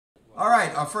All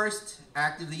right, our first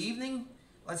act of the evening.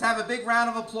 Let's have a big round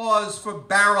of applause for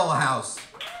Barrel House.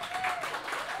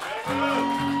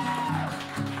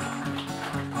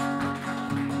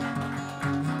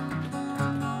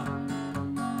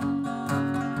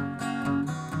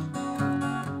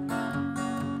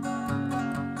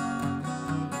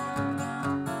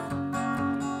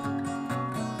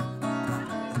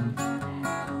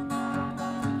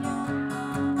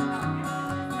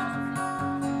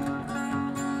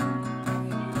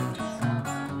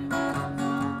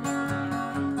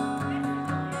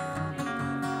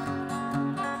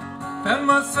 Found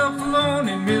myself alone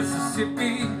in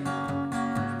Mississippi.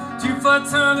 2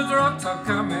 flights and a drop top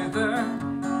got me there.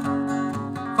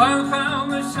 Finally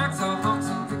found the shacks of Hawks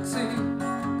and Dixie,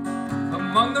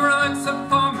 among the relics of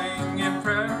farming and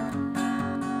prayer.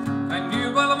 I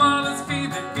knew by the modest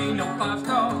feet there'd be no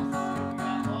 5-star.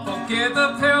 Forget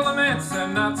the parliaments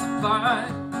and not supply.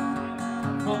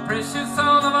 More precious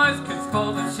all of ice kids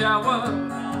for the shower.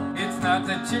 It's not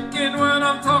the chicken when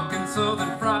I'm talking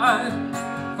southern fried.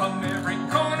 From every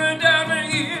corner down to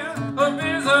here, a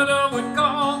visitor would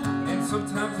call, and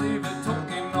sometimes leave a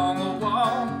token on the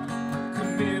wall.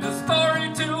 Commit a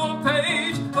story to a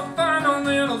page, a final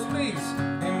little space,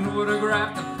 and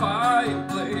autograph the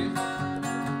fireplace.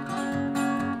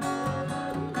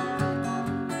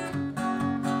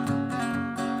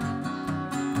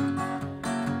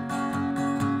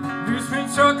 Newsprint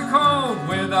struck a chord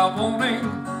without warning,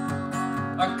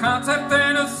 a concept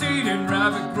and a seed in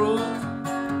rabbit growth.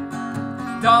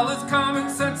 Dollars, common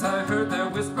sense, I heard their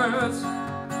whispers.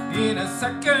 In a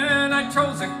second I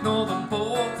chose ignore them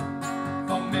both.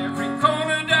 From every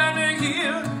corner down to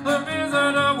here, a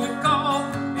visitor would call,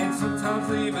 and sometimes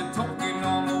leave a token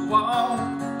on the wall.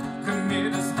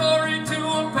 Commit a story to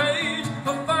a page,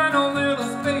 a final little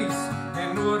space,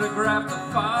 and autograph the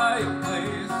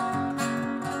fireplace.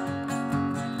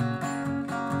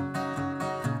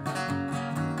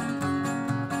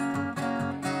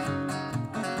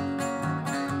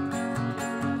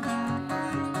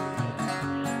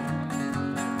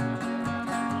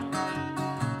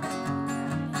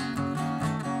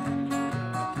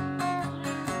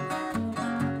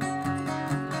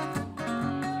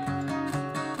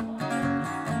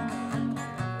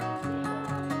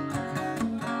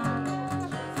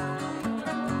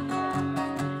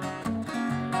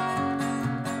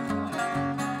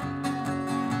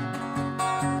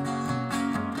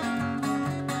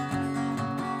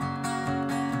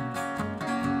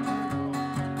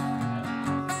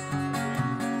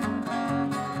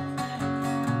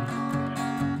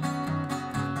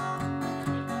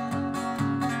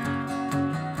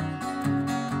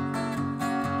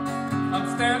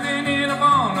 Standing in a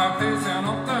barn, I face an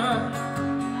altar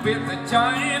with a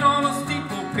giant on a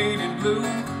steeple painted blue,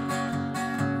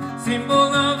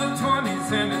 symbol of the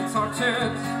 20s and its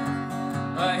arches,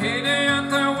 a heyday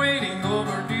out there waiting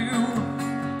overdue.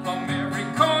 From every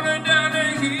corner down to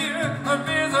here, a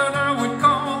visitor would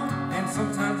call, and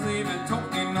sometimes leave a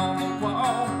token on the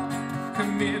wall.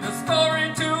 Commit a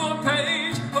story to a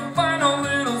page, a final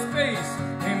little space,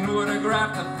 and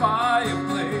autograph the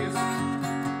fireplace.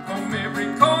 From every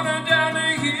corner down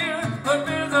to here, a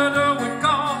visitor would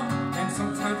call, and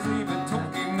sometimes leave a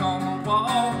token on the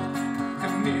wall.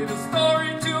 Commit a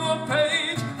story to a page.